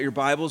Your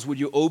Bibles, would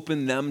you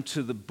open them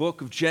to the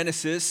book of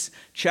Genesis,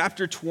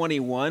 chapter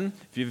 21.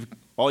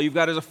 All you've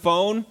got is a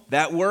phone,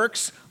 that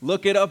works.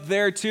 Look it up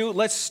there too.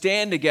 Let's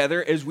stand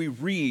together as we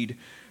read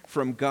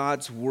from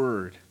God's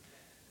Word.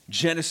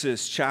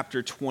 Genesis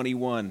chapter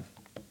 21.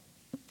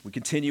 We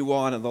continue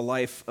on in the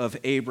life of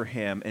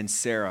Abraham and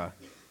Sarah.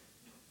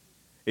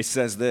 It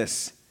says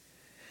this,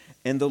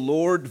 "And the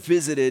Lord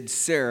visited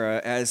Sarah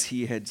as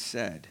he had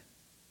said.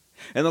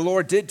 And the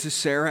Lord did to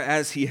Sarah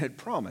as he had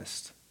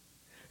promised.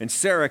 And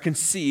Sarah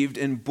conceived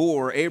and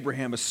bore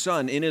Abraham a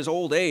son in his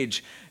old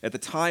age, at the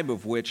time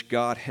of which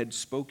God had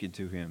spoken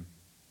to him.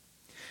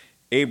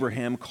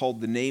 Abraham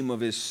called the name of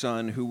his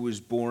son who was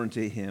born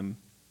to him,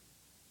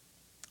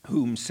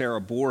 whom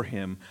Sarah bore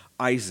him,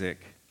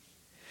 Isaac.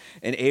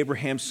 And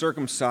Abraham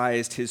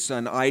circumcised his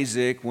son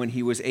Isaac when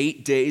he was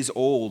 8 days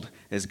old,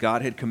 as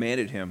God had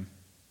commanded him.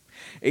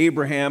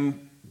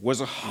 Abraham was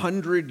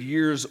 100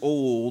 years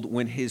old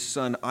when his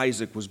son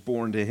Isaac was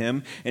born to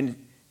him.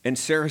 And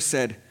Sarah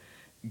said,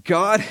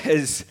 God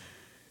has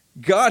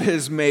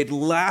made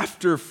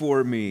laughter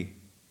for me.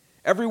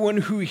 Everyone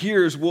who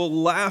hears will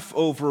laugh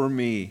over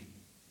me."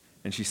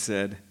 And she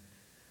said,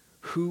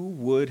 "Who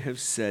would have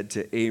said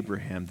to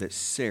Abraham that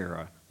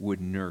Sarah would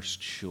nurse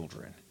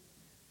children?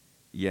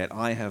 Yet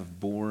I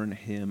have borne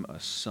him a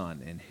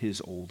son in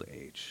his old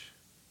age."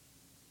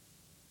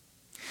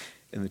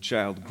 And the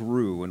child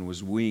grew and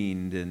was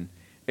weaned, and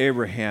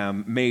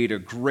Abraham made a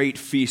great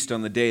feast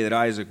on the day that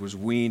Isaac was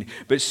weaned.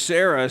 But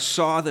Sarah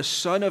saw the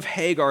son of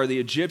Hagar the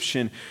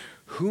Egyptian,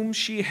 whom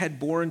she had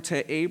borne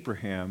to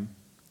Abraham,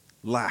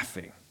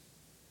 laughing.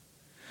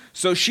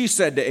 So she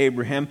said to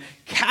Abraham,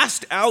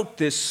 "Cast out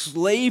this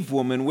slave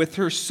woman with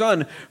her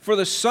son, for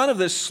the son of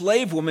this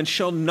slave woman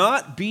shall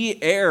not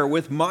be heir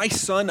with my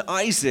son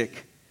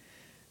Isaac."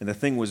 And the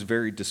thing was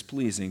very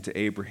displeasing to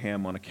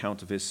Abraham on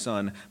account of his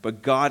son.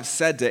 But God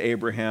said to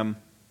Abraham,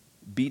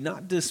 "Be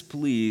not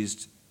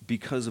displeased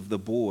because of the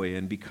boy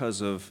and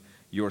because of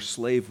your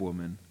slave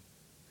woman.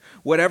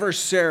 Whatever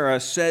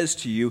Sarah says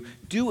to you,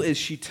 do as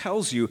she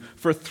tells you,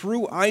 for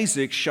through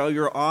Isaac shall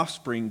your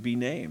offspring be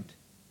named.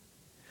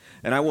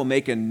 And I will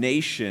make a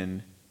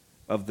nation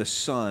of the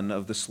son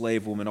of the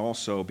slave woman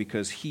also,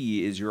 because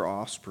he is your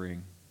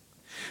offspring."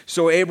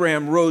 So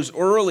Abraham rose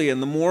early in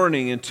the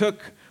morning and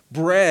took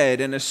bread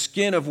and a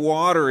skin of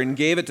water and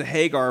gave it to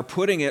Hagar,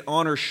 putting it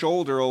on her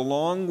shoulder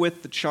along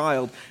with the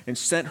child, and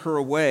sent her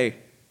away.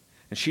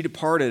 And she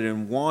departed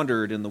and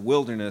wandered in the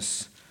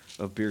wilderness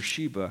of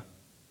Beersheba.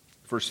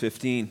 Verse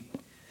 15.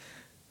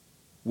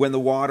 When the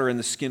water in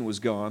the skin was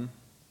gone,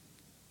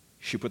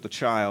 she put the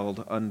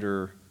child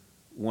under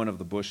one of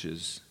the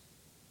bushes.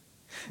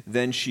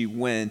 Then she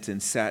went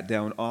and sat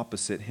down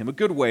opposite him, a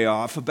good way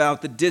off,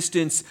 about the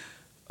distance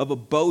of a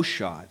bow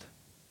shot.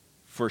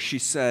 For she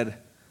said,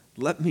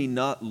 "Let me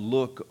not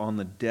look on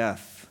the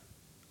death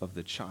of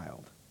the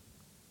child."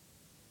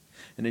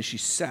 And as she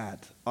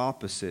sat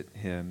opposite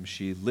him,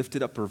 she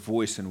lifted up her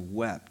voice and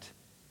wept.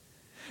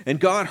 And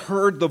God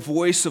heard the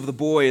voice of the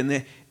boy, and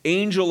the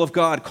angel of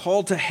God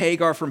called to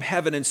Hagar from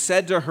heaven and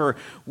said to her,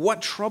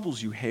 "What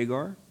troubles you,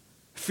 Hagar?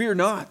 Fear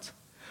not,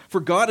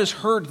 for God has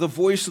heard the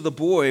voice of the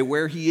boy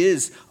where he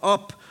is.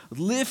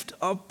 Lift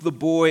up the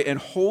boy and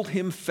hold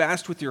him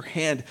fast with your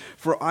hand,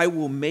 for I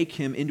will make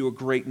him into a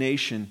great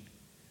nation."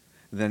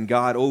 Then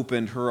God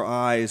opened her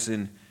eyes,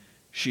 and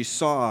she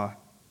saw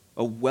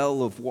a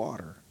well of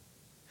water.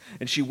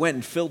 And she went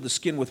and filled the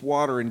skin with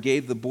water and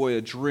gave the boy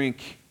a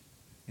drink.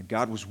 And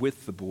God was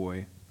with the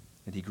boy,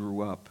 and he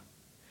grew up.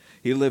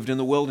 He lived in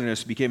the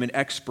wilderness, became an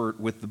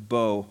expert with the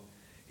bow.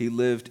 He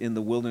lived in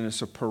the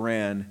wilderness of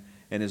Paran,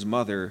 and his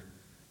mother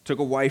took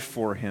a wife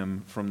for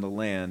him from the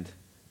land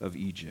of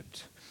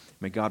Egypt.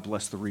 May God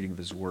bless the reading of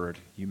his word.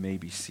 You may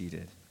be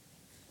seated.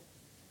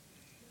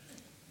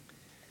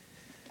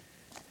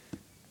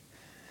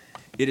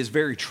 It is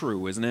very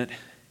true, isn't it?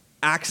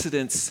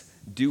 Accidents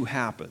do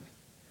happen.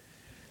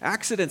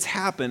 Accidents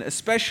happen,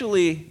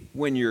 especially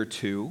when you're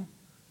two.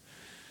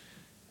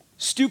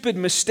 Stupid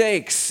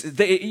mistakes,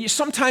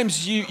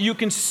 sometimes you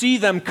can see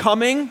them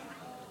coming.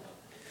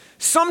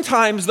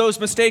 Sometimes those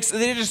mistakes,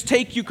 they just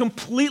take you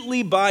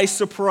completely by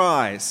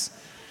surprise.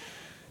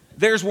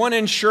 There's one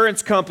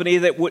insurance company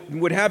that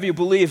would have you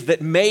believe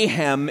that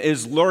mayhem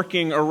is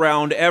lurking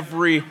around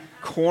every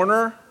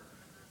corner.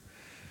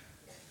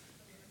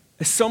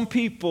 Some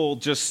people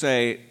just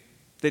say,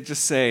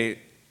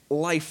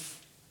 life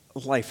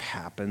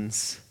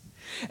happens.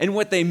 And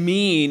what they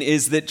mean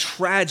is that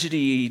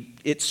tragedy,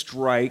 it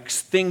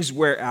strikes, things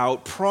wear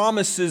out,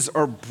 promises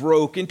are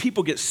broken,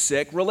 people get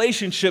sick,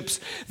 relationships,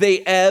 they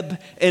ebb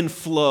and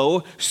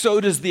flow, so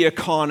does the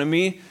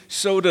economy,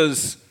 so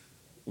does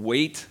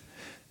weight.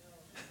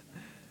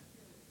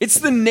 It's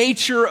the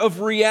nature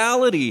of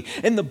reality.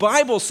 And the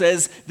Bible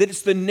says that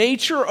it's the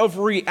nature of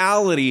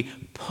reality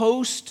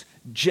post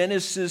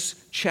Genesis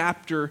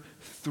chapter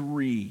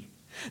 3.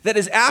 That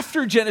is,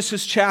 after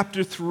Genesis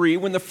chapter 3,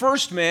 when the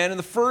first man and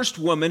the first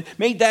woman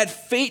made that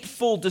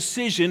fateful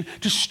decision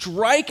to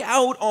strike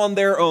out on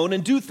their own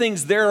and do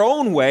things their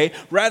own way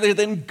rather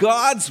than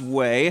God's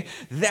way,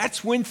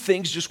 that's when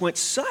things just went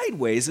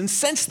sideways. And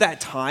since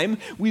that time,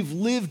 we've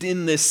lived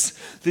in this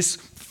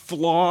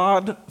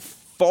flawed,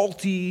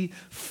 faulty,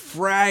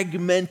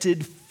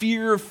 fragmented,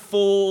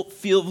 fear-filled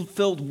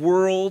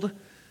world.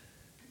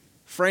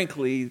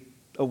 Frankly,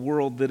 a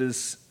world that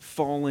is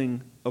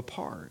falling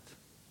apart.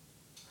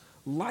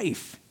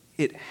 Life,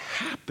 it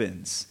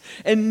happens.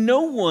 And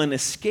no one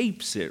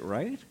escapes it,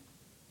 right?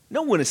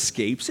 No one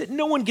escapes it.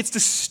 No one gets to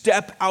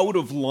step out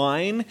of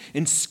line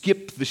and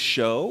skip the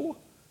show.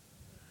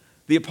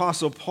 The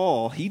Apostle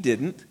Paul, he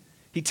didn't.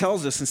 He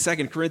tells us in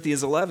 2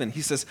 Corinthians 11,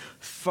 he says,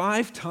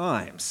 5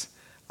 times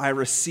I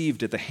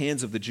received at the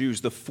hands of the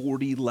Jews the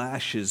 40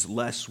 lashes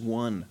less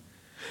one.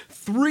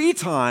 3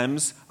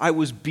 times I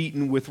was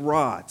beaten with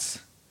rods.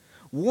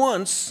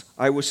 Once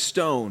I was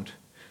stoned.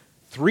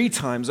 3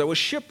 times I was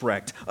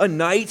shipwrecked. A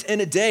night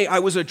and a day I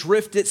was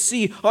adrift at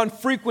sea, on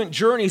frequent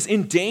journeys,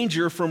 in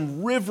danger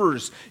from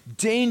rivers,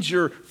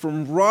 danger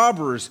from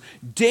robbers,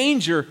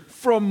 danger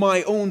from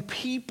my own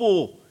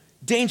people,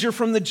 danger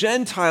from the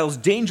Gentiles,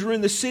 danger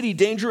in the city,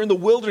 danger in the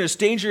wilderness,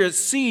 danger at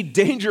sea,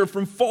 danger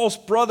from false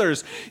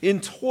brothers, in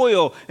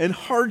toil and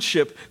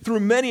hardship, through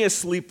many a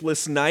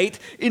sleepless night,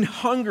 in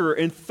hunger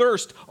and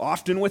thirst,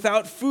 often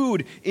without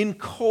food, in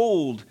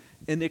cold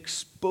and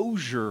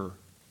exposure.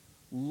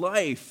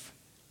 Life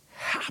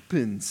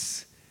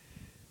happens.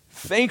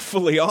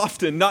 Thankfully,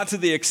 often, not to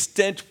the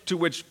extent to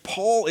which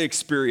Paul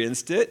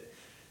experienced it,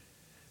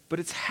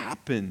 but it's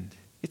happened.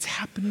 It's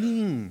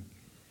happening.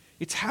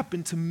 It's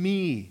happened to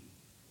me.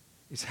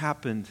 It's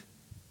happened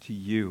to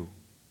you.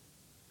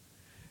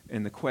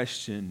 And the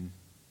question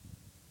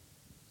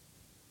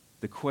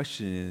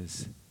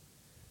is,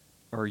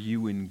 are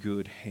you in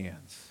good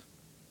hands?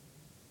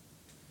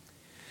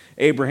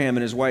 Abraham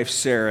and his wife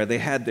Sarah, they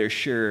had their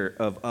share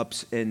of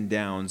ups and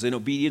downs. In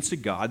obedience to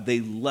God, they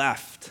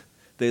left.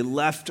 They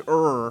left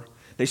Ur.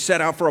 They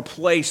set out for a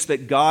place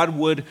that God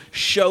would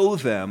show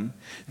them.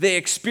 They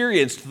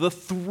experienced the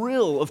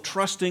thrill of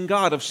trusting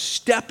God, of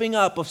stepping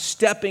up, of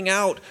stepping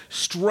out,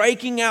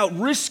 striking out,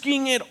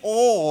 risking it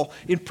all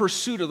in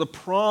pursuit of the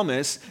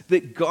promise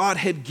that God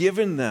had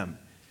given them.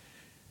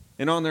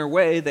 And on their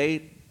way,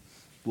 they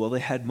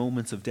had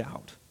moments of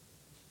doubt.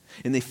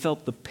 And they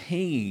felt the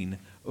pain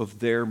of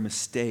their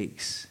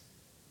mistakes.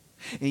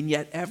 And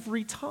yet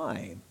every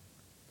time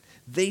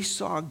they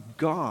saw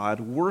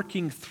God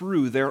working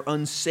through their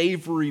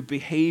unsavory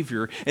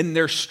behavior and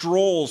their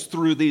strolls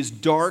through these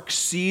dark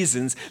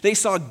seasons, they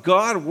saw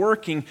God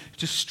working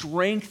to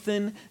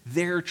strengthen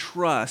their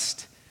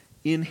trust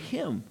in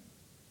Him.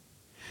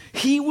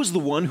 He was the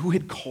one who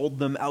had called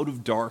them out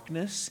of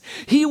darkness.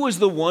 He was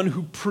the one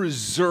who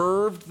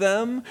preserved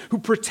them, who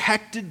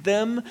protected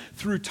them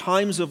through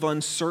times of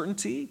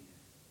uncertainty.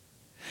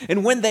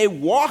 And when they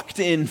walked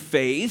in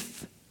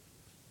faith,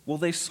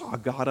 they saw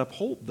God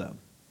uphold them.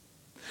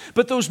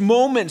 But those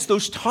moments,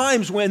 those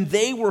times when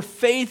they were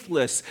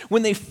faithless,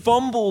 when they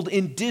fumbled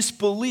in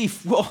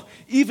disbelief,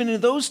 even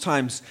in those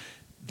times,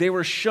 they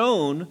were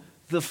shown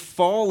the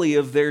folly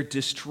of their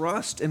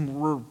distrust and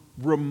were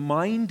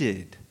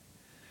reminded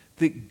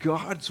that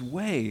God's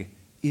way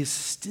is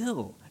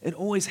still and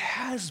always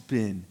has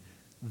been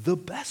the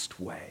best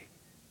way.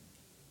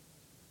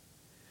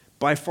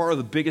 By far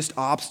the biggest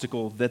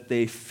obstacle that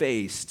they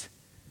faced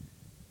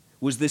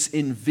was this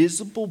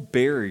invisible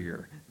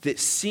barrier that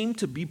seemed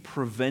to be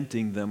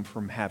preventing them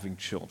from having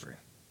children.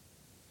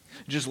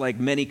 Just like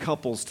many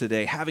couples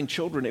today, having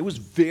children, it was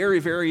very,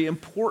 very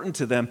important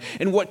to them.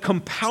 And what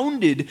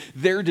compounded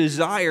their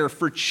desire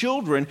for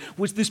children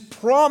was this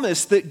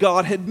promise that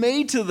God had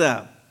made to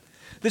them.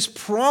 This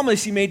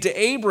promise He made to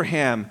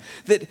Abraham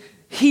that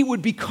he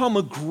would become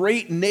a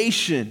great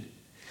nation,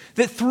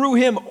 that through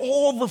him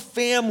all the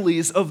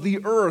families of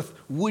the earth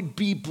would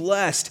be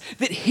blessed,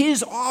 that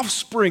his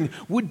offspring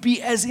would be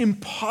as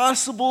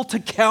impossible to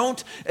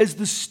count as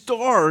the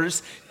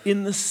stars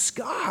in the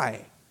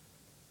sky.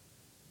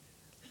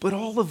 But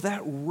all of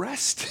that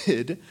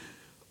rested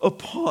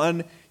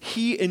upon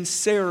he and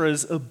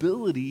Sarah's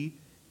ability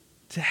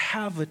to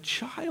have a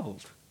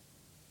child.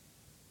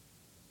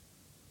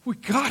 We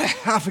gotta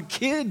have a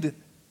kid.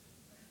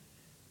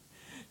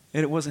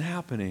 And it wasn't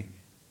happening.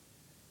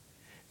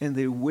 And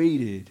they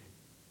waited,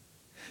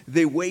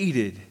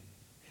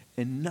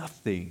 and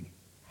nothing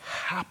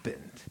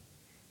happened.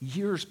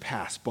 Years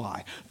passed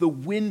by. The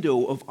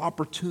window of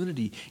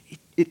opportunity,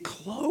 it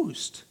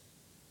closed.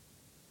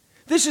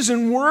 This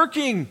isn't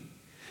working.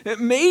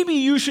 Maybe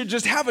you should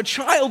just have a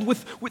child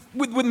with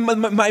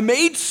my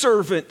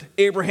maidservant,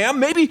 Abraham.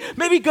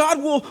 Maybe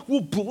God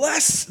will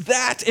bless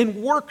that and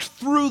work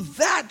through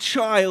that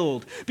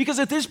child. Because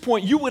at this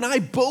point, you and I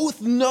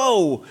both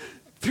know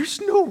there's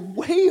no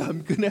way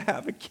I'm going to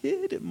have a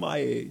kid at my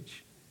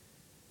age.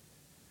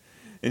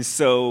 And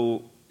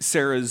so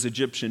Sarah's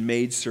Egyptian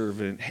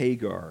maidservant,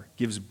 Hagar,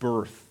 gives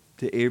birth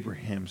to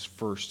Abraham's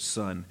first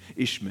son,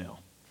 Ishmael.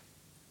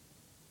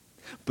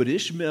 But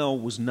Ishmael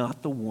was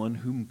not the one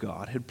whom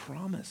God had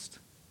promised.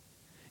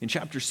 In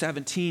chapter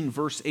 17,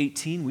 verse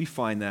 18, we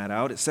find that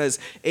out. It says,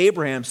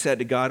 Abraham said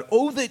to God,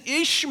 "Oh, that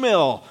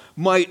Ishmael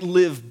might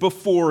live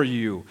before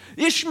you.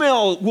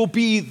 Ishmael will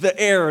be the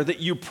heir that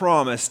you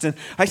promised. And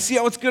I see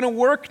how it's going to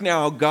work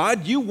now,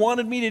 God. You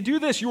wanted me to do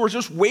this. You were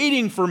just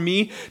waiting for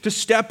me to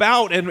step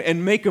out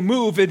and make a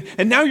move.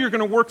 And now you're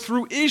going to work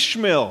through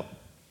Ishmael."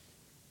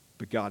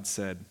 But God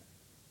said,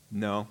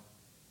 "No.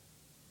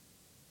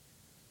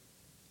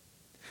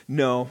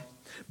 No.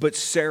 But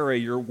Sarah,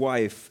 your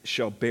wife,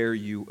 shall bear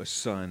you a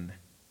son,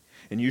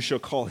 and you shall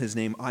call his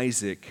name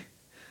Isaac.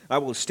 I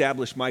will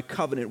establish my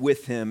covenant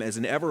with him as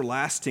an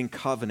everlasting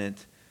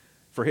covenant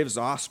for his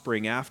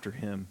offspring after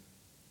him.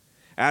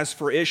 As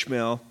for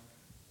Ishmael,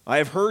 I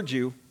have heard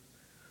you.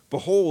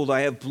 Behold,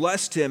 I have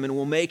blessed him and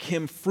will make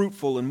him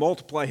fruitful and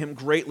multiply him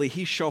greatly.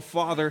 He shall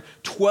father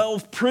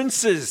 12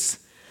 princes,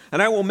 and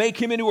I will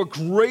make him into a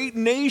great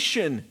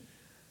nation.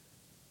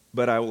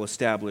 But I will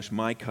establish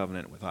my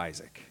covenant with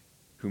Isaac,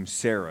 whom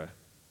Sarah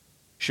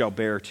shall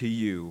bear to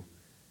you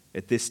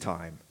at this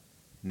time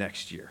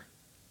next year."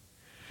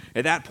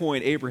 At that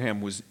point, Abraham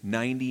was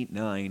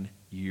 99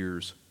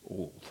 years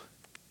old,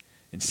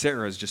 and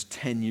Sarah is just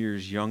 10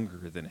 years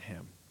younger than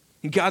him.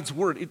 In God's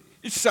word,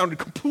 it sounded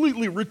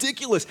completely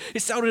ridiculous.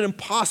 It sounded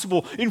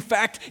impossible. In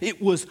fact,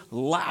 it was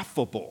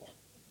laughable.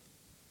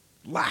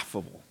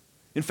 Laughable.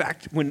 In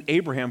fact, when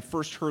Abraham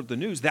first heard the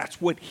news,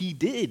 that's what he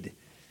did.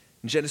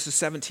 In Genesis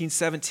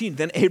 17:17,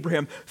 then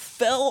Abraham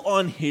fell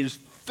on his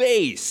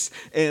face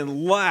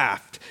and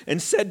laughed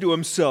and said to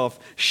himself,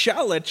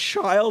 "Shall a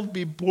child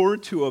be born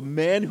to a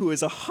man who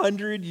is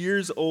 100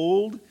 years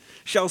old?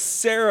 Shall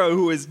Sarah,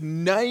 who is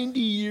 90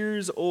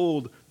 years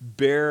old,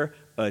 bear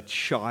a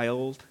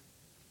child?"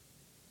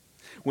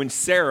 When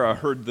Sarah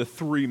heard the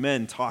three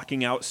men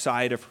talking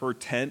outside of her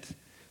tent,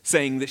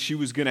 saying that she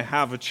was going to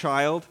have a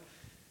child,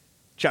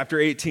 chapter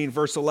 18,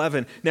 verse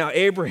 11, now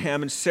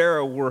Abraham and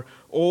Sarah were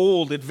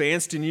old,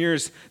 advanced in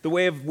years. The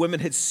way of women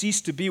had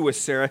ceased to be with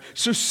Sarah.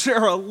 So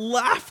Sarah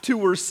laughed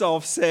to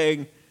herself,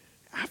 saying,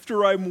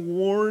 "After I'm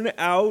worn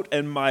out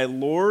and my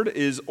Lord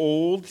is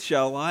old,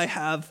 shall I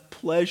have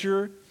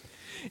pleasure?"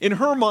 In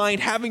her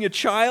mind, having a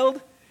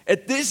child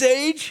at this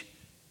age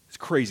is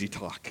crazy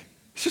talk.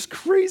 It's just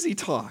crazy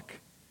talk.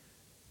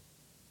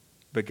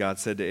 But God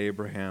said to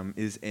Abraham,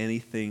 "Is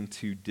anything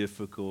too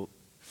difficult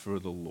for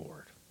the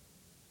Lord?"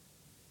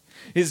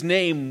 His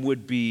name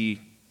would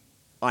be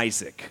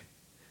Isaac,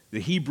 the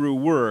Hebrew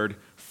word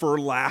for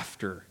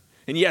laughter.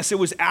 And yes, it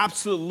was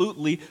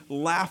absolutely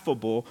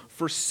laughable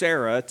for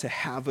Sarah to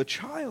have a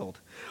child.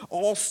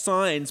 All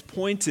signs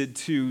pointed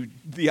to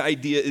the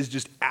idea is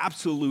just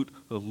absolute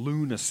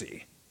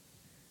lunacy.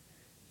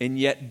 And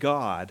yet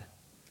God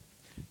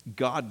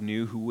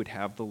knew who would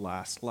have the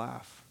last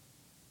laugh.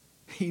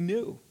 He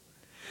knew.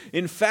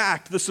 In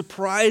fact, the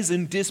surprise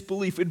and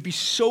disbelief would be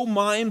so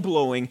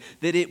mind-blowing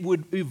that it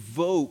would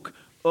evoke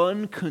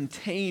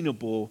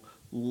uncontainable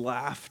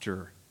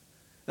laughter.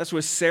 That's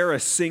what Sarah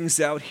sings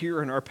out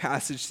here in our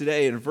passage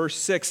today. In verse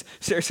 6,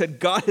 Sarah said,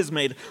 "God has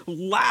made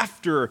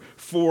laughter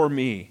for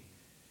me."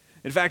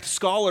 In fact,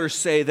 scholars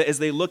say that as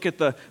they look at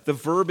the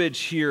verbiage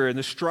here and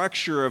the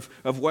structure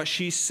of what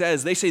she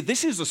says, they say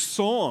this is a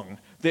song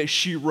that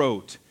she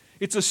wrote.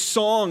 It's a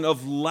song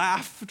of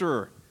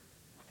laughter.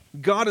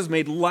 God has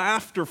made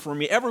laughter for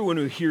me. Everyone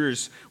who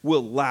hears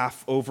will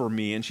laugh over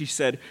me. And she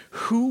said,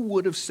 "Who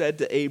would have said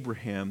to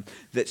Abraham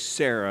that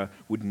Sarah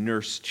would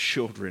nurse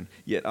children?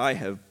 Yet I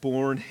have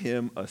borne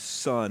him a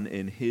son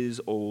in his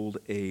old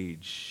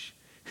age."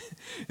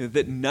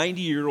 That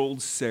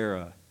 90-year-old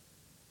Sarah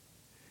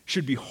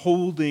should be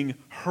holding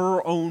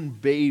her own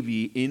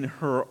baby in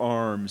her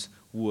arms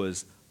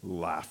was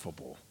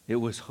laughable. It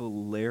was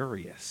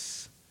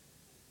hilarious.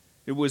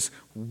 It was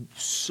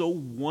so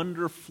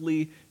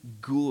wonderfully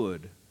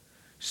good,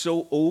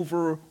 so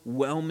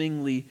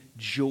overwhelmingly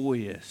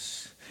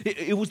joyous.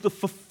 It was the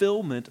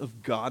fulfillment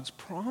of God's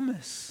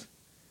promise.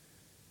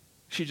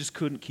 She just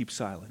couldn't keep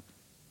silent.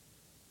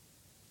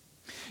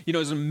 You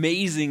know, as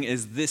amazing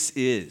as this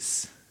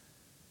is,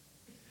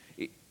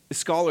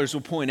 scholars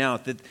will point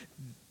out that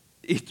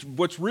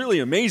what's really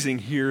amazing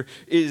here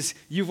is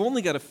you've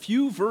only got a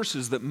few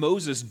verses that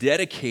Moses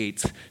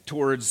dedicates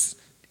towards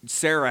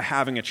Sarah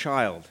having a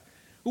child.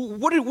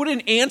 What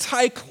an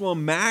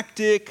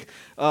anticlimactic,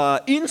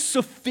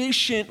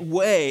 insufficient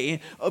way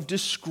of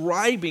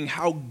describing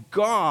how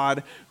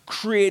God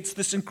creates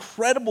this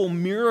incredible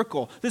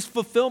miracle, this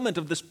fulfillment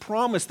of this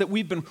promise that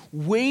we've been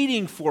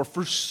waiting for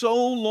so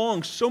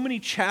long. So many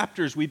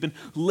chapters we've been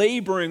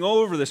laboring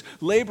over this,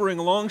 laboring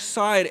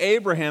alongside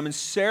Abraham and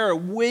Sarah,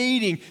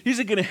 waiting. Is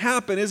it going to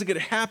happen? Is it going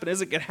to happen?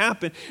 Is it going to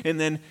happen? And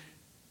then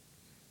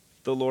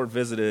the Lord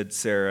visited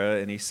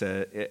Sarah, and he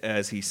said,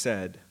 as he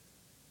said,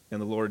 and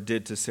the Lord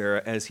did to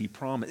Sarah as he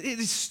promised.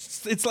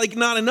 It's like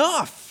not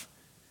enough.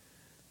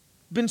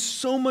 Been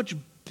so much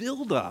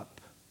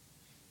buildup.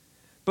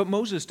 But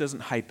Moses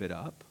doesn't hype it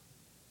up.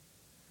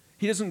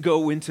 He doesn't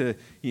go into,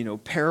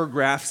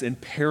 paragraphs and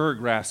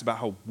paragraphs about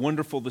how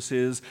wonderful this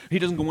is. He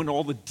doesn't go into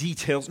all the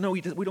details. No, we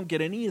don't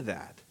get any of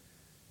that.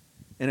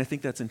 And I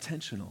think that's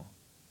intentional.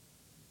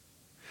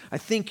 I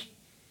think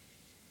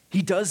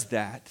he does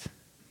that,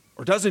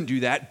 or doesn't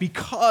do that,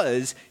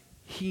 because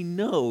he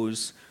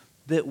knows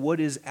that what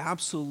is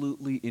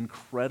absolutely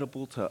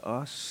incredible to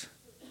us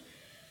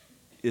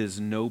is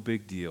no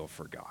big deal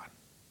for God.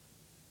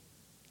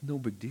 No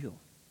big deal.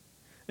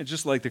 And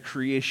just like the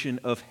creation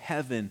of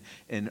heaven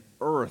and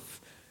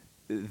earth,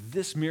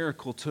 this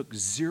miracle took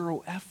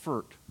zero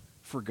effort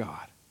for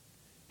God.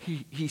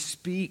 He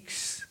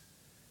speaks.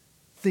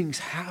 Things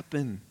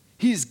happen.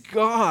 He's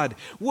God.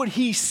 What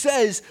he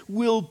says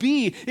will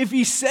be. If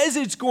he says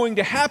it's going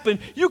to happen,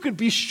 you can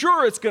be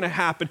sure it's going to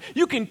happen.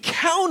 You can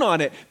count on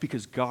it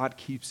because God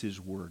keeps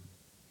his word.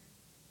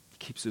 He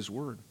keeps his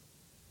word.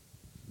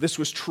 This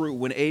was true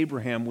when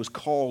Abraham was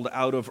called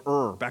out of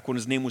Ur, back when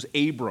his name was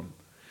Abram.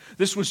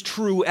 This was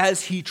true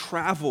as he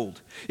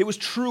traveled. It was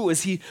true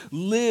as he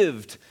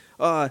lived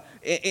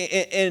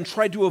and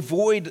tried to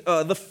avoid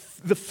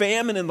the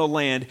famine in the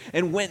land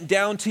and went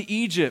down to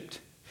Egypt.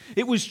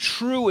 It was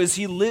true as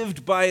he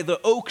lived by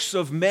the oaks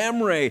of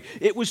Mamre.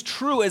 It was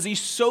true as he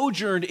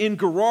sojourned in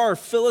Gerar,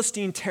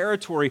 Philistine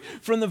territory,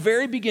 from the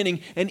very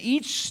beginning. And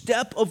each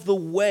step of the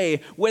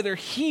way, whether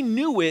he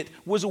knew it,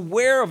 was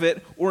aware of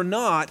it or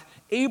not,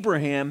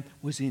 Abraham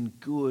was in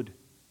good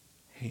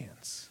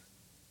hands.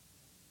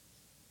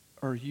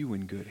 Are you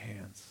in good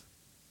hands?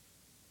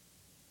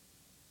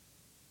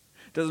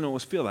 Doesn't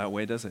always feel that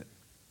way, does it?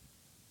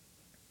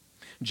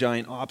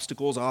 Giant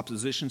obstacles,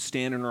 opposition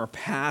stand in our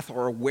path.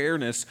 Our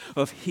awareness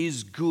of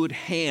his good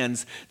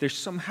hands, they're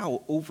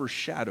somehow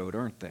overshadowed,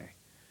 aren't they?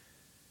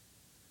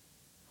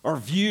 Our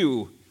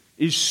view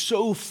is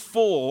so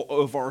full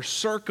of our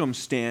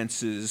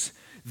circumstances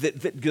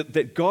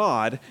that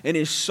God and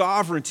his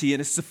sovereignty and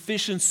his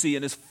sufficiency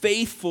and his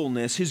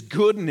faithfulness, his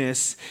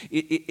goodness,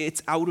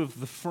 it's out of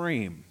the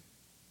frame.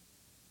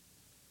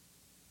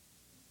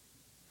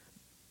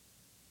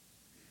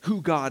 Who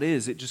God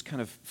is, it just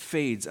kind of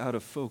fades out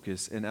of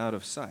focus and out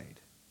of sight.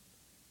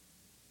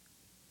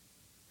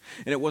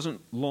 And it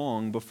wasn't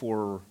long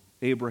before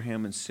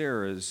Abraham and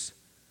Sarah's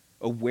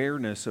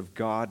awareness of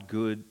God's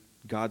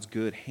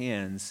good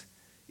hands,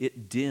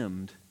 it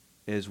dimmed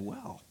as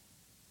well.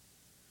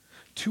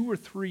 2 or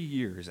 3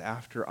 years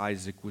after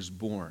Isaac was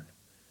born.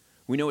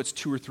 We know it's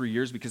 2 or 3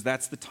 years because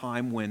that's the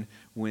time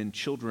when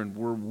children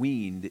were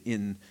weaned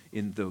in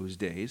those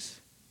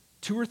days.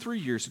 2 or 3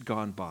 years had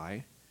gone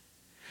by.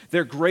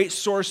 Their great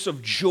source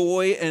of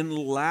joy and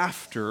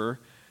laughter,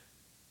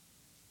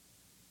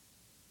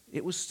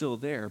 it was still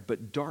there,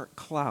 but dark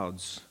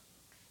clouds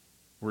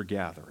were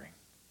gathering.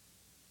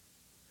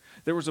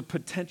 There was a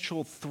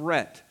potential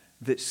threat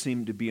that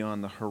seemed to be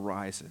on the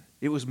horizon.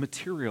 It was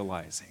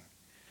materializing,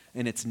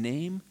 and its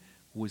name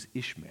was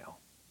Ishmael.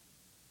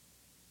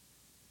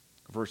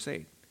 Verse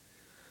 8.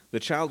 The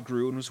child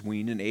grew and was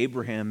weaned, and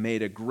Abraham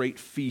made a great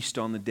feast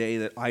on the day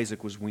that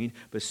Isaac was weaned.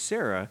 But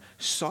Sarah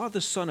saw the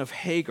son of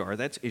Hagar,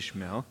 that's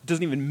Ishmael,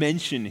 doesn't even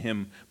mention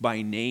him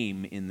by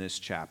name in this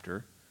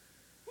chapter,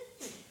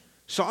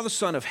 saw the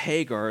son of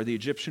Hagar, the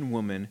Egyptian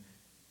woman,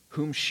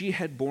 whom she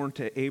had borne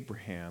to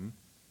Abraham,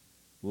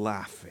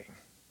 laughing.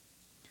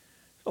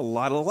 A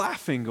lot of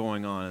laughing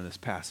going on in this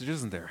passage,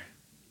 isn't there?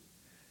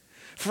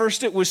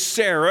 First it was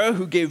Sarah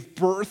who gave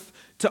birth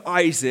to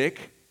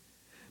Isaac.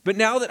 But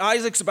now that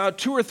Isaac's about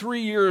 2 or 3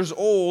 years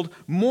old,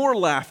 more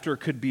laughter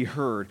could be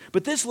heard.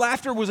 But this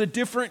laughter was a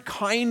different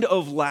kind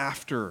of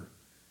laughter.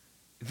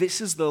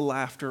 This is the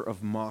laughter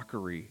of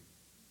mockery.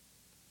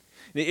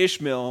 Now,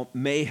 Ishmael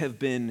may have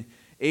been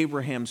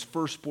Abraham's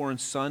firstborn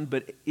son,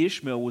 but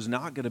Ishmael was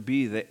not going to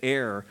be the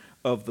heir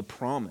of the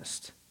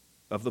promise.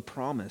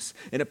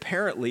 And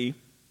apparently,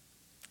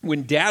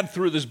 when Dad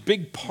threw this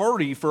big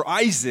party for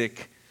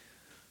Isaac,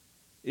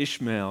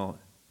 Ishmael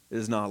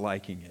is not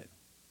liking it.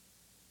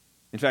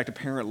 In fact,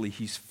 apparently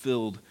he's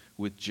filled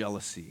with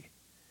jealousy.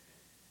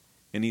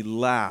 And he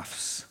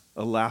laughs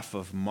a laugh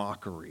of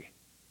mockery.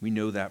 We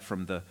know that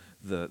from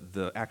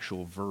the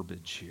actual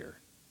verbiage here.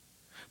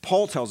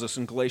 Paul tells us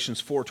in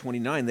Galatians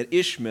 4:29 that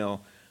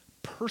Ishmael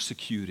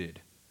persecuted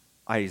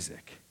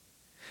Isaac.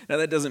 Now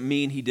that doesn't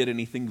mean he did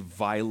anything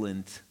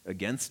violent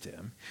against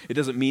him. It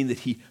doesn't mean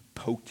that he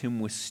poked him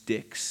with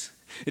sticks.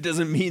 It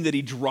doesn't mean that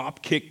he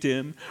drop-kicked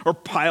him or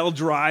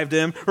pile-drived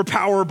him or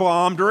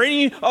power-bombed or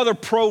any other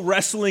pro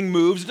wrestling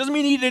moves. It doesn't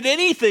mean he did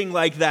anything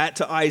like that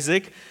to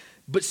Isaac.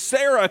 But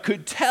Sarah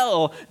could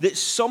tell that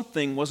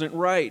something wasn't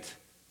right.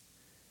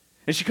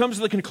 And she comes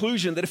to the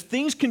conclusion that if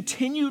things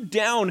continue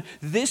down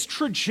this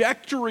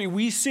trajectory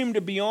we seem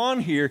to be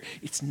on here,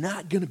 it's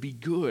not going to be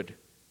good.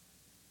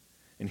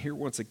 And here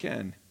once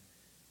again,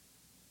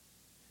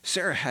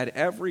 Sarah had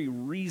every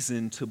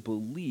reason to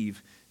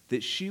believe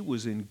that she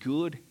was in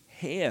good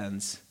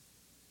hands,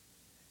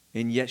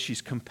 and yet she's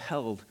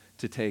compelled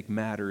to take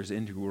matters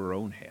into her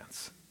own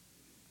hands.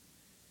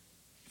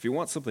 If you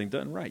want something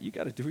done right, you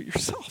got to do it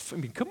yourself. I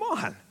mean, come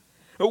on.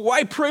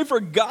 Why pray for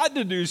God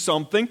to do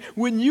something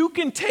when you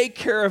can take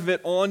care of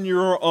it on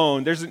your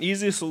own? There's an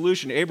easy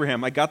solution.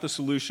 Abraham, I got the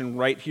solution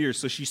right here.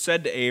 So she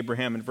said to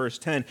Abraham in verse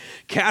 10,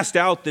 cast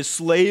out this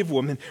slave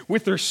woman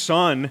with her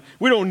son.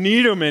 We don't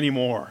need him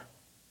anymore.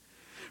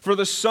 For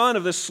the son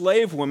of the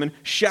slave woman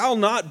shall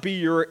not be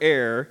your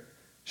heir,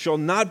 shall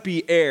not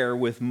be heir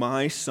with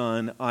my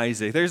son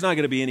Isaac. There's not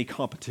going to be any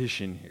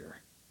competition here.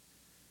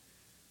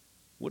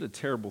 What a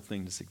terrible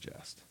thing to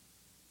suggest.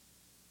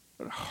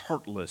 What a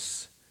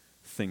heartless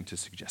thing to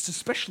suggest,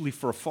 especially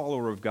for a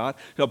follower of God,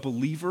 a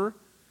believer.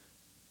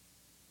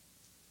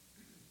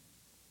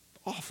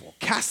 Awful.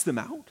 Cast them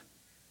out?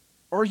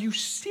 Are you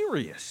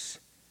serious?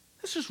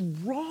 This is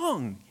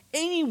wrong.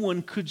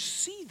 Anyone could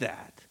see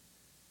that.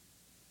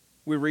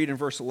 We read in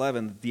verse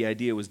 11 that the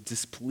idea was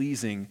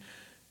displeasing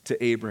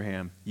to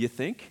Abraham. You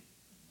think?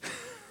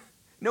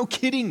 No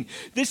kidding.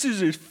 This is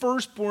his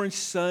firstborn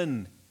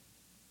son.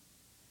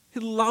 He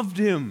loved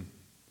him.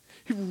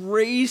 He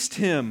raised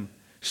him.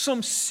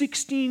 Some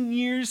 16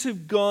 years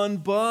have gone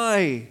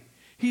by.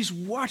 He's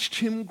watched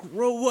him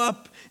grow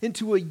up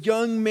into a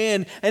young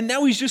man, and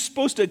now he's just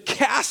supposed to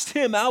cast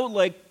him out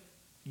like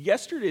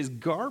yesterday's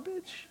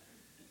garbage?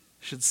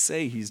 I should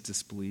say he's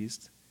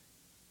displeased.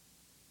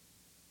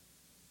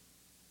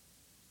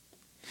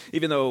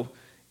 Even though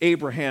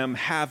Abraham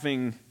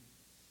having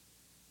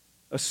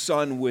a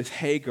son with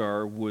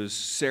Hagar was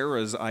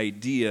Sarah's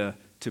idea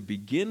to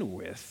begin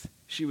with,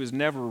 she was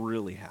never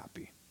really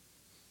happy.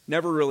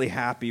 Never really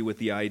happy with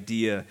the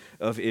idea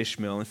of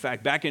Ishmael. In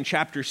fact, back in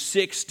chapter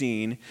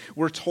 16,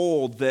 we're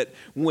told that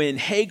when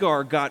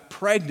Hagar got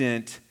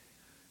pregnant,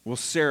 well,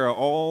 Sarah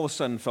all of a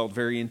sudden felt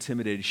very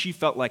intimidated. She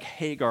felt like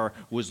Hagar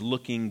was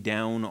looking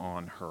down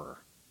on her.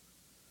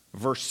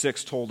 Verse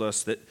 6 told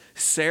us that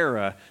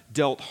Sarah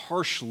dealt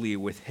harshly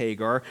with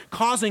Hagar,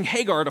 causing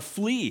Hagar to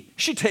flee.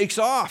 She takes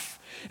off.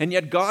 And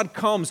yet God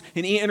comes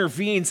and he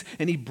intervenes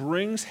and he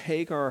brings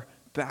Hagar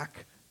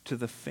back to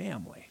the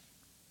family.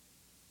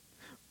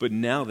 But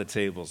now the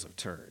tables have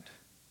turned.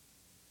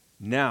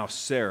 Now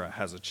Sarah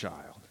has a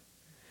child.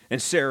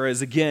 And Sarah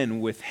is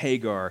again with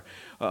Hagar,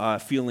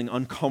 feeling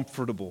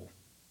uncomfortable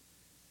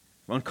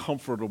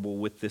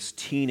with this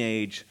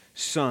teenage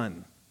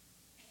son.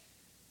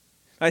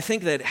 I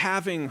think that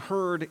having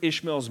heard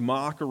Ishmael's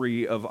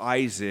mockery of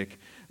Isaac,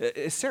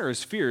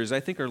 Sarah's fears, I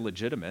think, are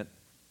legitimate.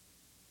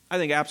 I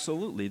think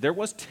absolutely. There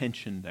was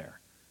tension there.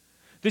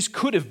 This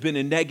could have been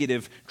a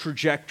negative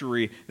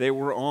trajectory they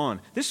were on.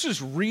 This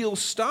is real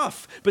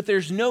stuff, but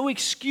there's no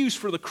excuse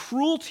for the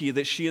cruelty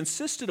that she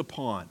insisted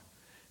upon.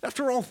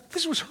 After all,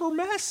 this was her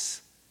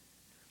mess.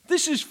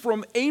 This is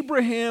from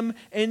Abraham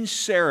and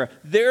Sarah.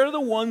 They're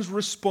the ones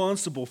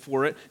responsible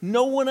for it.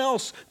 No one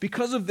else.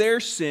 Because of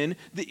their sin,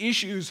 the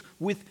issues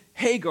with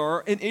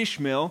Hagar and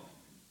Ishmael,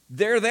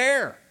 they're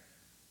there.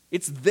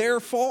 It's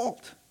their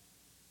fault.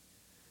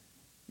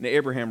 Now,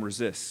 Abraham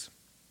resists.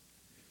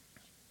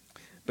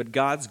 But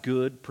God's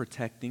good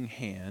protecting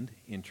hand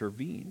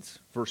intervenes.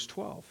 Verse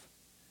 12.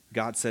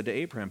 God said to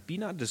Abraham, be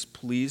not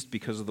displeased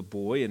because of the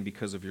boy and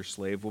because of your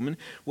slave woman.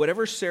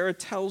 Whatever Sarah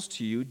tells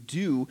to you,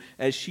 do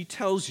as she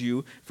tells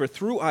you, for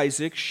through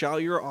Isaac shall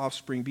your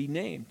offspring be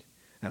named.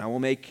 And I will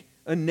make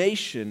a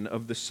nation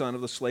of the son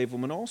of the slave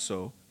woman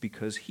also,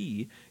 because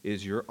he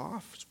is your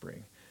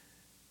offspring.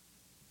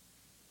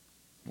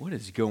 What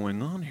is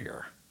going on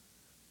here?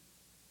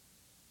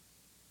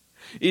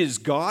 Is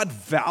God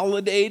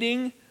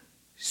validating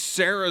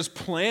Sarah's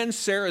plan,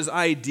 Sarah's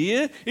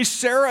idea? Is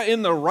Sarah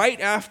in the right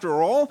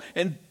after all?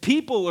 And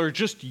people are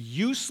just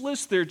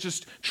useless. They're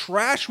just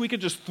trash. We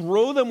could just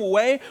throw them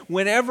away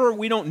whenever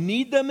we don't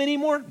need them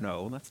anymore?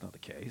 No, that's not the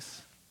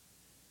case.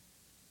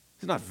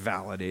 He's not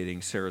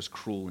validating Sarah's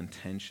cruel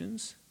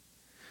intentions.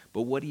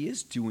 But what he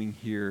is doing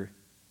here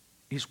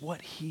is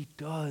what he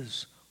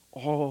does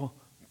all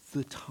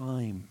the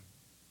time.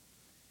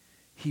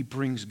 He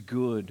brings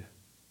good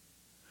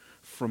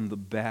from the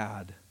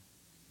bad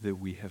that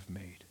we have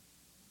made.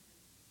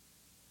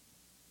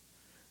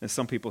 And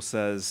some people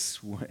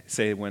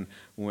say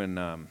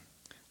when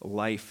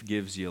life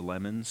gives you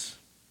lemons,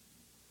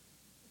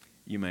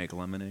 you make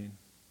lemonade.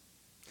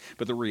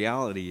 But the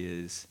reality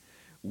is,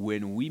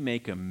 when we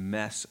make a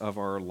mess of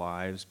our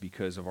lives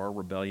because of our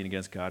rebellion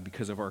against God,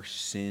 because of our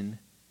sin,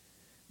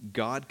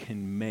 God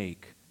can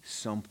make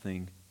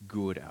something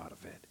good out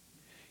of it.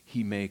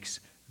 He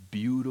makes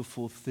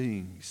beautiful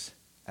things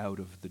out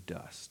of the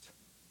dust.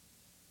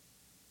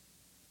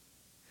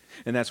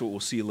 And that's what we'll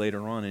see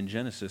later on in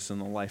Genesis in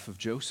the life of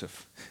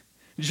Joseph.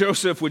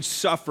 Joseph would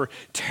suffer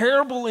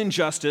terrible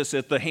injustice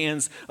at the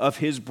hands of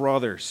his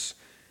brothers.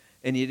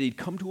 And yet he'd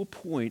come to a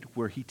point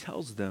where he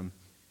tells them,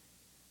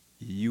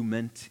 you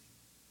meant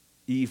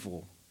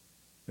evil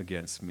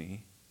against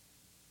me,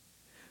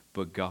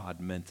 but God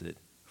meant it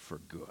for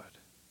good.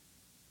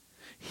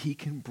 He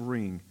can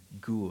bring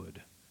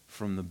good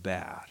from the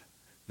bad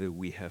that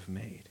we have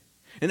made.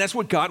 And that's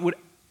what God would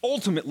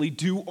ultimately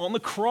do on the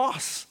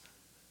cross.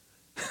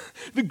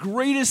 The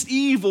greatest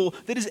evil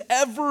that has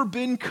ever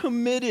been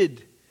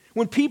committed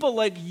When people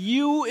like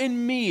you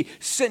and me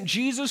sent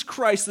Jesus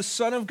Christ, the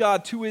Son of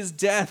God, to his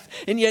death,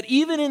 and yet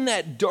even in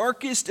that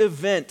darkest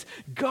event,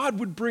 God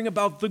would bring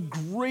about the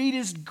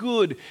greatest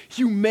good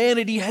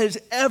humanity has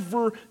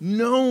ever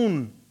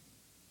known.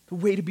 The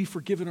way to be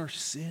forgiven our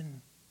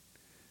sin,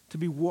 to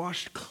be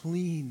washed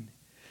clean,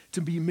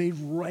 to be made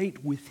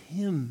right with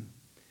him,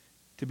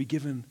 to be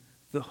given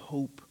the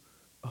hope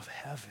of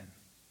heaven.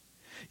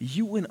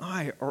 You and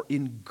I are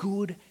in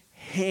good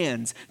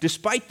hands,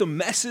 despite the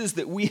messes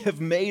that we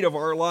have made of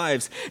our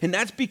lives. And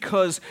that's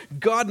because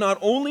God not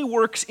only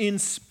works in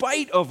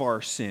spite of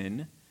our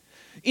sin,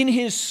 in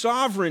his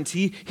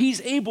sovereignty,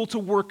 he's able to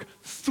work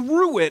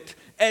through it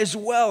as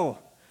well,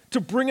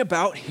 to bring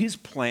about his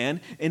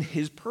plan and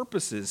his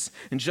purposes.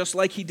 And just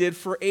like he did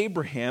for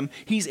Abraham,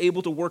 he's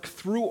able to work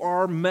through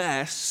our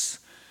mess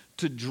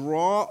to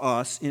draw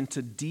us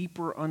into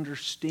deeper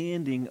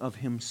understanding of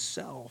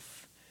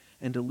himself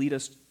and to lead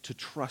us to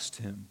trust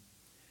him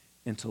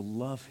and to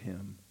love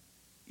him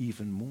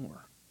even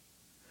more.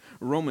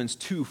 Romans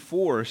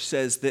 2:4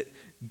 says that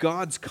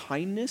God's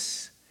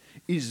kindness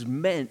is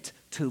meant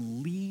to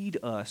lead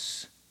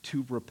us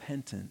to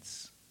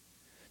repentance,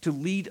 to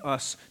lead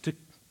us to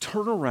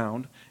turn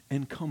around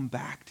and come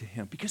back to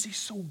him because he's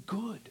so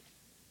good.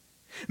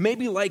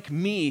 Maybe like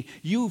me,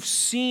 you've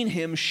seen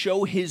him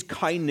show his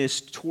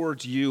kindness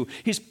towards you,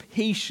 his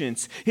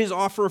patience, his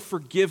offer of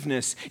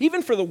forgiveness,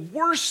 even for the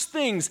worst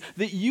things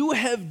that you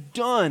have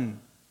done.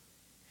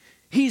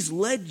 He's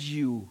led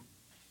you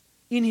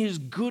in his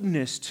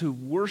goodness to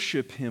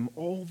worship him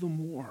all the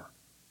more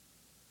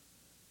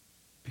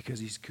because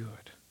he's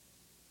good.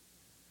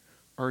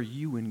 Are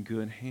you in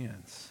good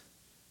hands?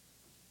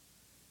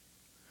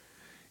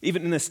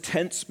 Even in this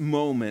tense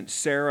moment,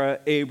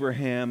 Sarah,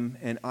 Abraham,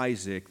 and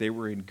Isaac, they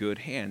were in good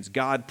hands.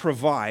 God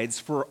provides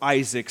for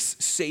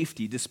Isaac's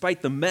safety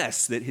despite the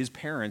mess that his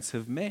parents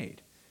have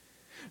made.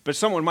 But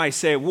someone might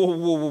say,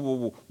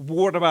 whoa,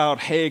 what about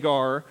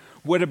Hagar?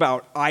 What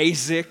about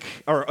Isaac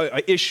or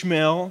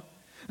Ishmael?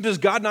 Does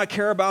God not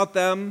care about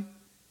them?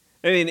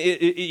 I mean,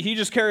 he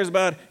just cares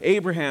about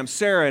Abraham,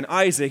 Sarah, and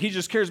Isaac. He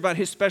just cares about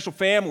his special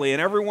family,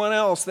 and everyone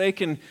else, they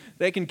can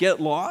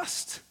get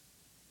lost.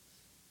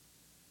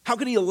 How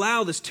could he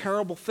allow this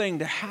terrible thing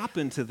to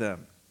happen to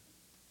them?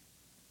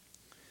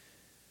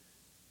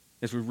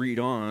 As we read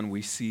on,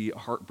 we see a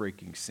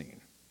heartbreaking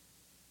scene.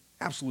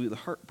 Absolutely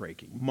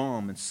heartbreaking.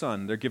 Mom and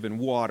son, they're given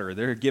water.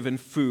 They're given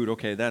food.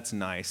 Okay, that's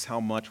nice. How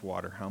much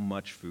water? How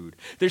much food?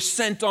 They're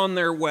sent on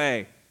their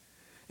way.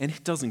 And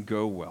it doesn't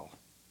go well.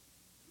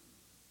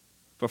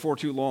 Before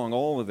too long,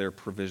 all of their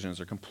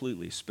provisions are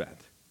completely spent.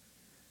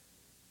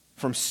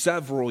 From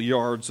several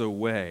yards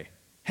away,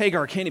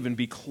 Hagar can't even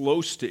be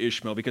close to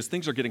Ishmael because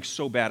things are getting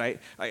so bad.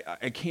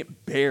 I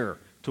can't bear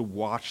to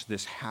watch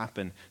this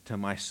happen to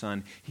my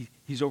son.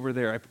 He's over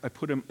there. I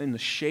put him in the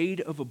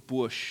shade of a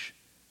bush,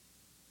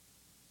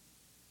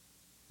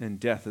 and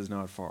death is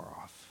not far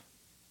off.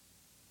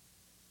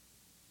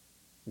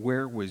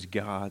 Where was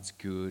God's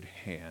good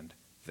hand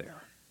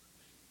there?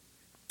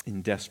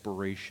 In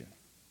desperation,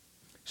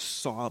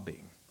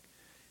 sobbing,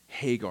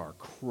 Hagar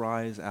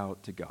cries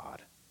out to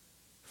God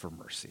for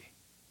mercy.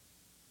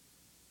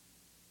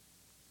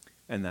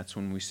 And that's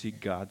when we see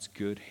God's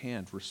good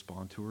hand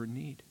respond to her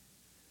need.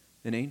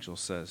 An angel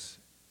says,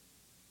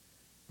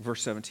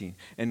 verse 17,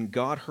 and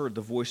God heard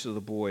the voice of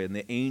the boy, and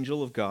the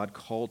angel of God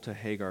called to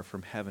Hagar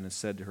from heaven and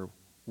said to her,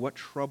 what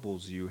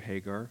troubles you,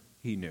 Hagar?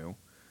 He knew.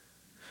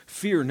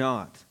 Fear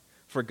not,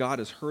 for God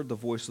has heard the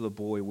voice of the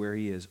boy where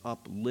he is.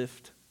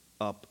 Lift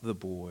up the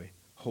boy,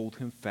 hold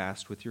him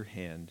fast with your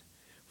hand,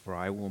 for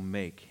I will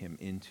make him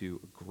into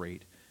a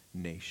great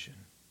nation.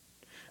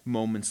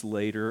 Moments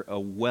later, a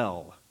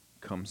well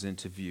comes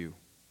into view.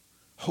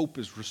 Hope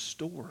is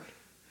restored.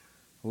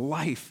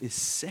 Life is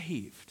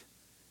saved.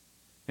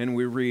 And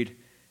we read,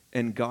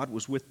 and God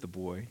was with the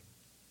boy.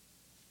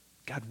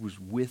 God was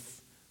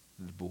with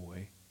the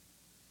boy,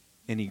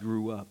 and he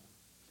grew up.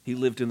 He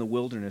lived in the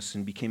wilderness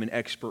and became an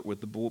expert with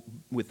the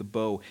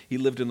bow. He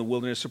lived in the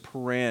wilderness of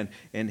Paran,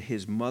 and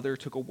his mother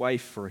took a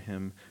wife for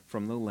him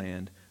from the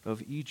land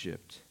of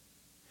Egypt.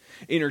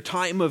 In her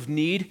time of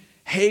need,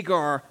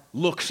 Hagar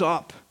looks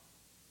up.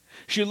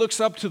 She looks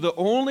up to the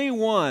only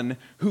one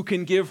who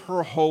can give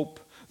her hope,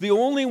 the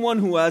only one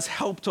who has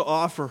help to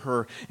offer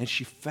her, and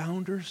she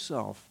found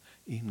herself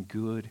in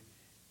good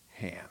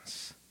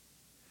hands.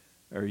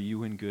 Are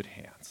you in good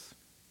hands?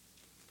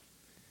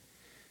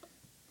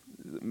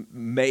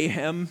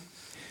 Mayhem,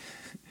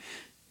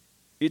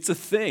 it's a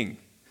thing.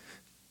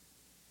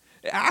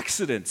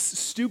 Accidents,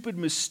 stupid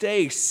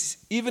mistakes,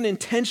 even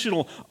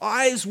intentional,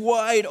 eyes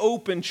wide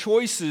open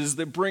choices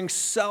that bring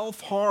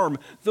self-harm,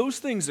 those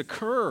things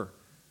occur.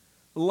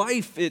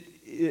 Life,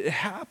 it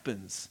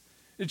happens.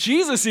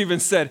 Jesus even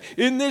said,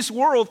 in this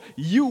world,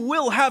 you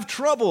will have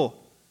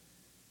trouble.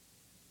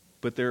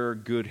 But there are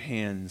good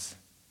hands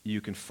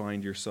you can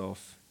find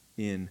yourself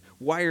in.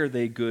 Why are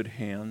they good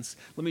hands?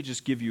 Let me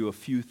just give you a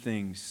few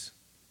things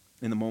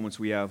in the moments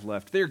we have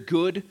left. They're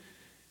good.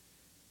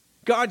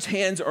 God's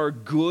hands are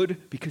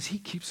good because he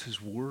keeps his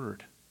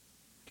word.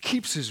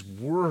 keeps his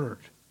word.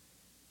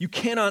 You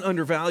cannot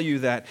undervalue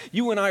that.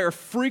 You and I are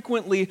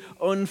frequently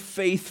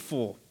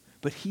unfaithful,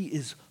 but he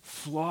is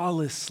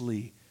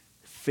flawlessly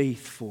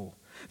faithful.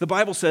 The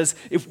Bible says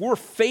if we're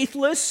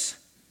faithless,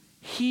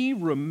 he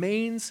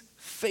remains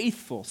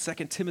faithful.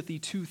 2 Timothy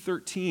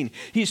 2:13.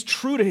 He's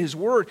true to his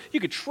word.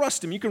 You can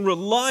trust him. You can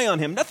rely on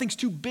him. Nothing's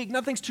too big.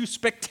 Nothing's too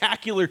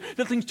spectacular.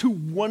 Nothing's too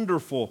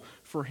wonderful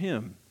for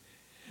him.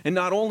 And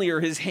not only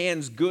are his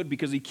hands good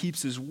because he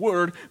keeps his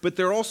word, but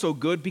they're also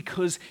good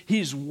because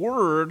his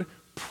word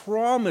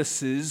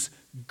promises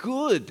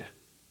good.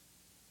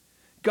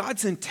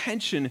 God's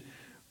intention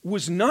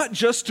was not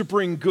just to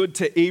bring good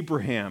to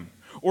Abraham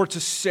or to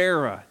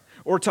Sarah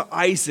or to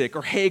Isaac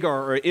or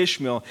Hagar or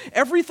Ishmael.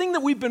 Everything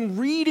that we've been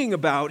reading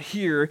about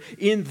here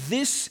in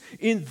this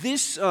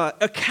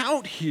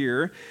account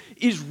here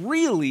is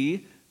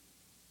really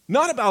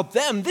not about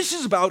them. This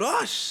is about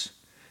us.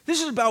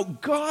 This is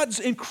about God's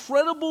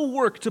incredible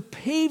work to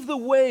pave the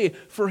way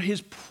for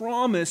his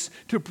promise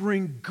to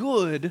bring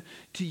good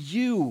to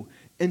you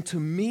and to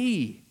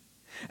me.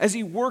 As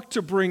he worked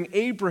to bring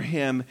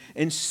Abraham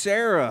and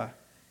Sarah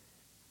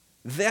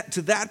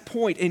to that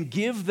point and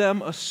give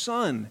them a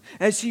son,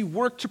 as he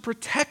worked to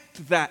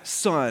protect that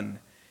son,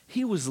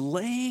 he was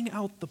laying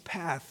out the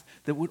path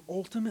that would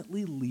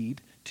ultimately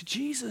lead to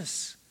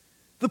Jesus,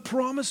 the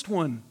promised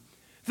one,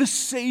 the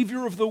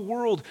Savior of the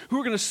world, who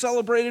we're going to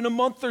celebrate in a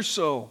month or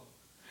so.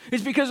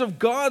 It's because of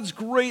God's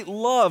great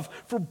love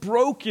for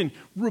broken,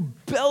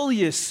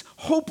 rebellious,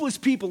 hopeless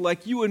people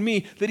like you and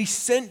me that he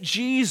sent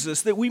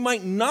Jesus that we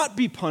might not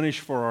be punished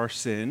for our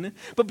sin,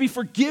 but be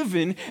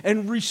forgiven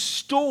and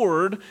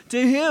restored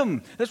to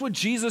him. That's what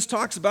Jesus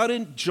talks about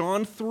in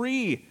John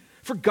 3.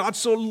 For God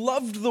so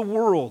loved the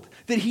world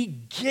that he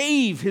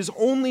gave his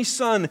only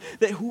Son,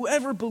 that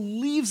whoever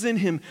believes in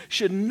him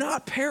should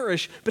not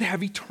perish but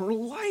have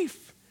eternal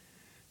life.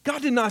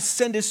 God did not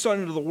send his Son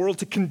into the world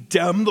to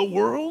condemn the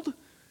world,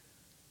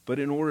 but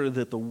in order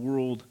that the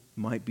world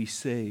might be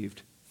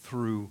saved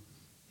through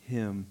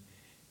him.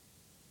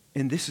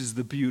 And this is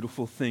the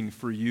beautiful thing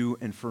for you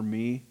and for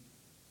me.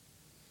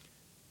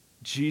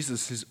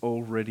 Jesus has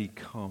already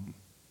come.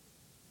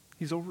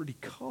 He's already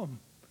come.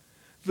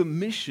 The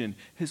mission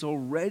has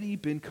already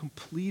been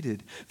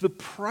completed. The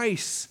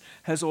price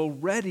has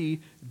already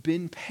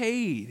been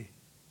paid.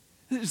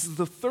 This is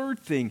the third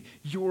thing.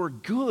 You're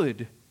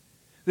good.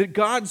 That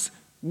God's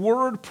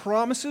word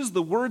promises,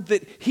 the word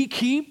that he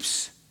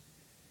keeps,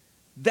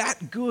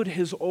 that good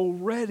has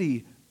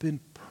already been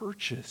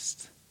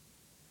purchased.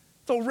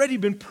 It's already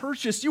been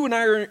purchased. You and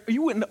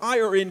I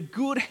are in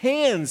good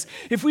hands.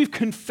 If we've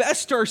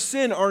confessed our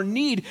sin, our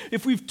need,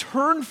 if we've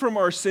turned from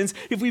our sins,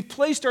 if we've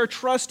placed our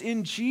trust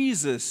in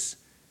Jesus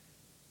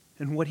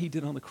and what he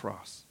did on the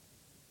cross.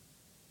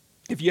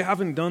 If you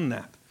haven't done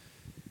that,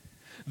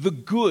 the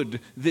good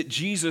that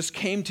Jesus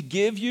came to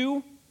give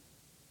you,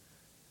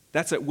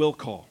 that's at will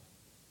call.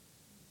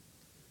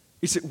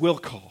 It's at will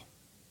call.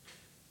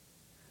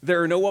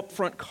 There are no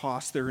upfront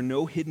costs. There are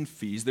no hidden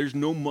fees. There's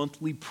no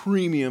monthly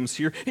premiums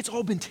here. It's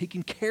all been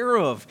taken care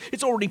of.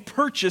 It's already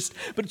purchased,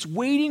 but it's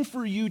waiting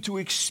for you to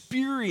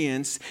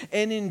experience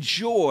and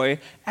enjoy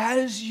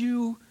as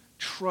you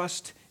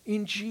trust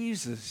in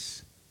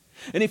Jesus.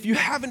 And if you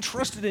haven't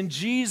trusted in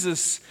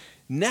Jesus,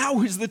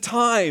 now is the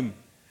time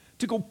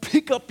to go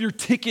pick up your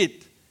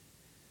ticket.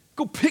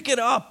 Go pick it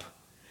up.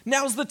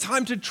 Now's the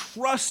time to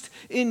trust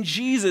in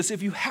Jesus.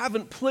 If you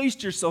haven't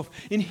placed yourself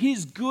in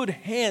his good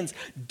hands,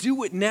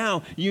 do it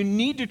now. You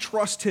need to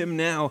trust him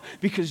now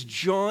because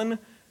John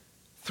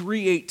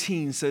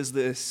 3:18 says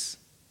this,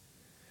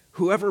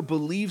 whoever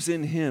believes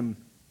in him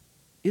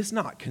is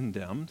not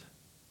condemned.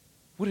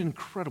 What an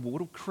incredible,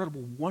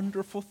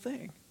 wonderful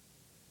thing.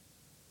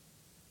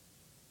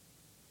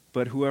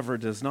 But whoever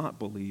does not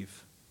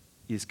believe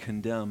is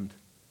condemned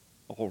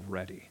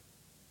already,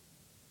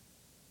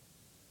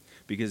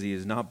 because he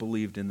has not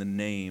believed in the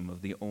name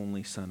of the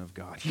only Son of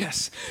God.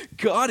 Yes,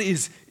 God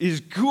is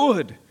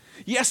good.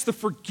 Yes, the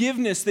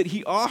forgiveness that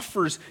he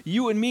offers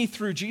you and me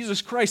through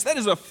Jesus Christ, that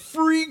is a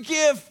free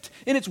gift,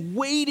 and it's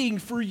waiting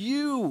for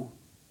you.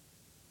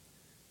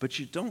 But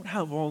you don't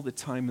have all the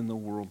time in the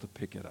world to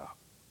pick it up.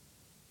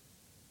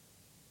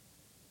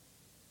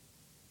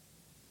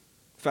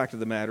 The fact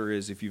of the matter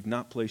is, if you've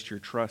not placed your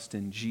trust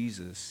in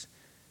Jesus,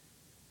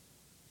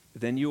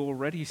 then you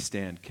already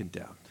stand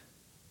condemned.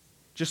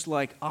 Just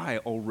like I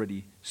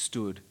already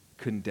stood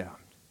condemned.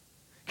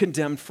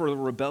 Condemned for the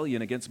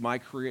rebellion against my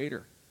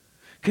Creator.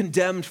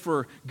 Condemned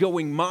for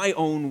going my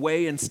own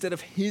way instead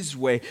of his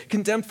way.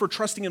 Condemned for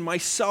trusting in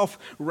myself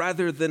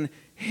rather than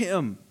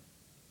him.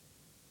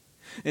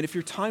 And if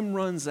your time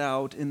runs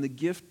out and the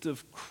gift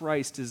of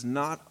Christ is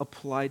not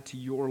applied to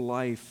your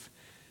life,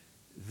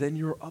 then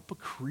you're up a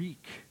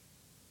creek.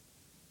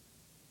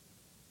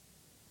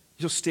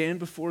 You'll stand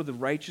before the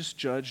righteous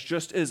judge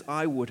just as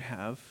I would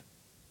have.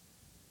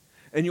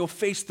 And you'll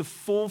face the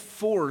full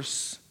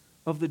force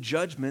of the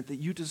judgment that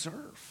you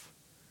deserve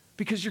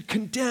because you're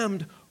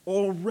condemned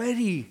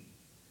already.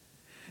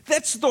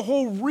 That's the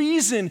whole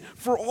reason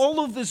for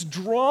all of this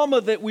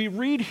drama that we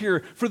read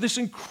here, for this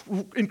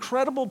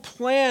incredible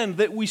plan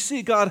that we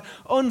see God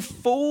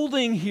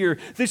unfolding here.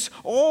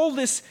 All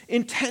this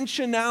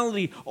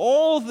intentionality,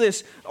 all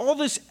this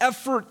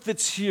effort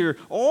that's here,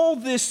 all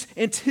this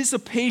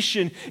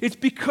anticipation. It's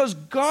because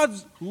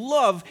God's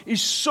love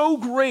is so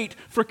great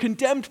for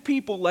condemned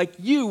people like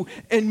you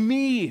and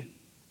me.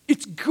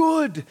 It's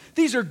good.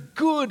 These are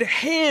good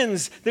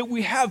hands that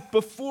we have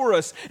before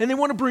us, and they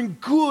want to bring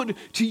good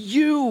to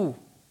you.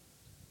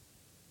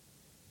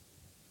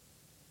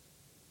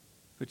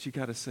 But you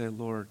got to say,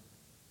 Lord,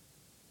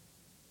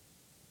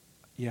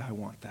 yeah, I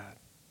want that.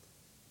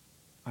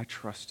 I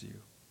trust you.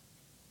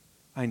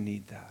 I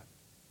need that.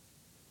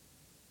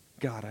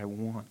 God, I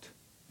want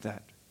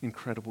that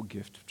incredible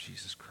gift of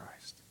Jesus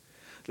Christ.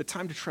 The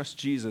time to trust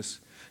Jesus,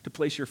 to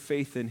place your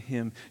faith in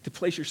him, to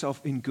place yourself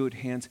in good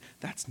hands,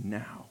 that's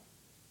now.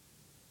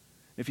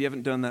 If you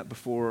haven't done that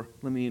before,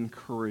 let me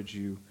encourage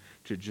you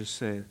to just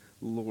say,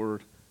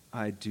 Lord,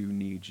 I do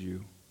need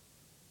you.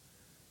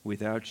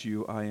 Without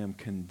you, I am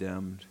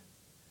condemned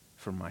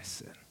for my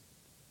sin.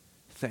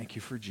 Thank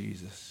you for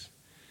Jesus.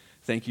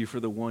 Thank you for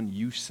the one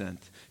you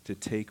sent to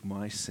take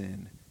my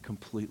sin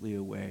completely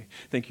away.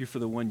 Thank you for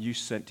the one you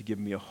sent to give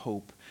me a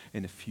hope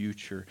and a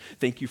future.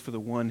 Thank you for the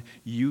one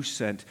you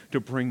sent to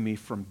bring me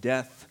from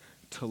death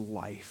to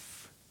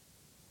life.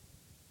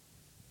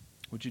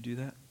 Would you do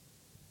that?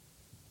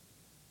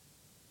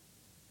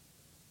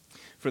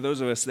 For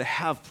those of us that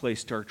have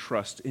placed our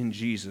trust in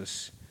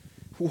Jesus,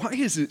 why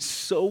is it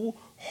so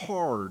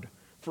hard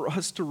for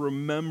us to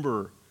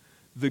remember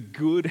the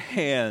good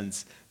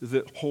hands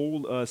that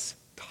hold us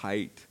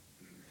tight?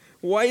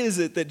 Why is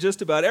it that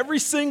just about every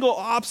single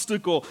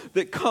obstacle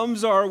that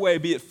comes our way,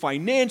 be it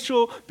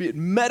financial, be it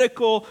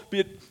medical, be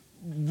it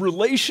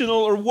relational,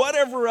 or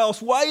whatever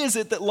else, why is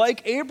it that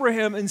like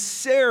Abraham and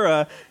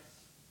Sarah,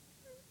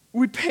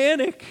 we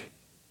panic?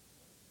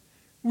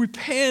 We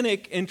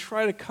panic and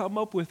try to come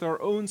up with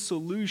our own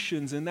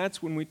solutions, and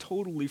that's when we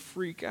totally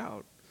freak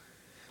out.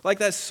 Like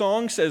that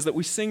song says that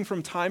we sing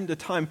from time to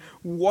time,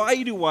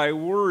 why do I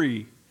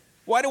worry?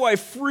 Why do I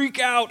freak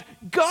out?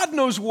 God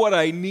knows what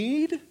I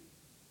need.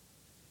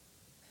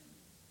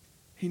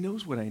 He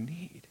knows what I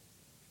need.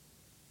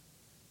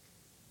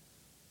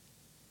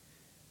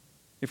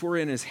 If we're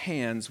in his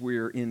hands,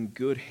 we're in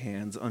good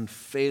hands,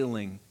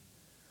 unfailing,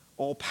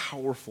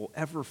 all-powerful,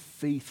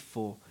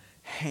 ever-faithful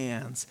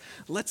hands.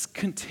 Let's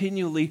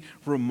continually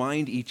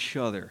remind each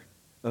other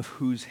of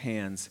whose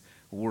hands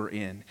we're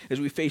in. As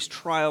we face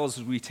trials,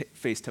 as we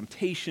face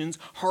temptations,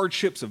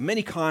 hardships of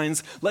many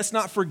kinds, let's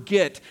not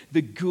forget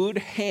the good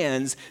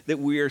hands that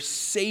we are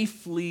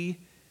safely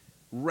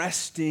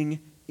resting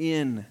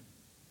in.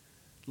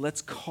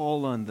 Let's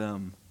call on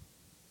them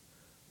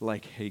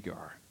like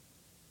Hagar.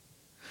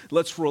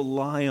 Let's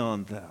rely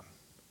on them.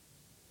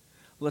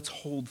 Let's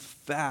hold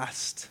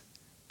fast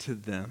to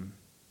them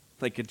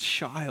like a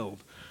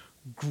child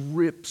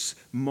grips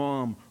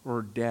mom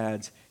or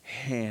dad's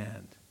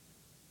hand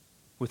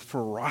with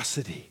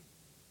ferocity.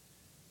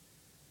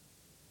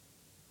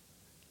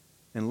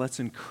 And let's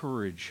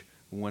encourage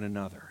one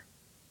another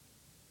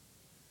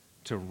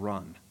to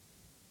run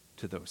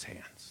to those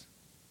hands.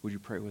 Would you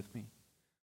pray with me?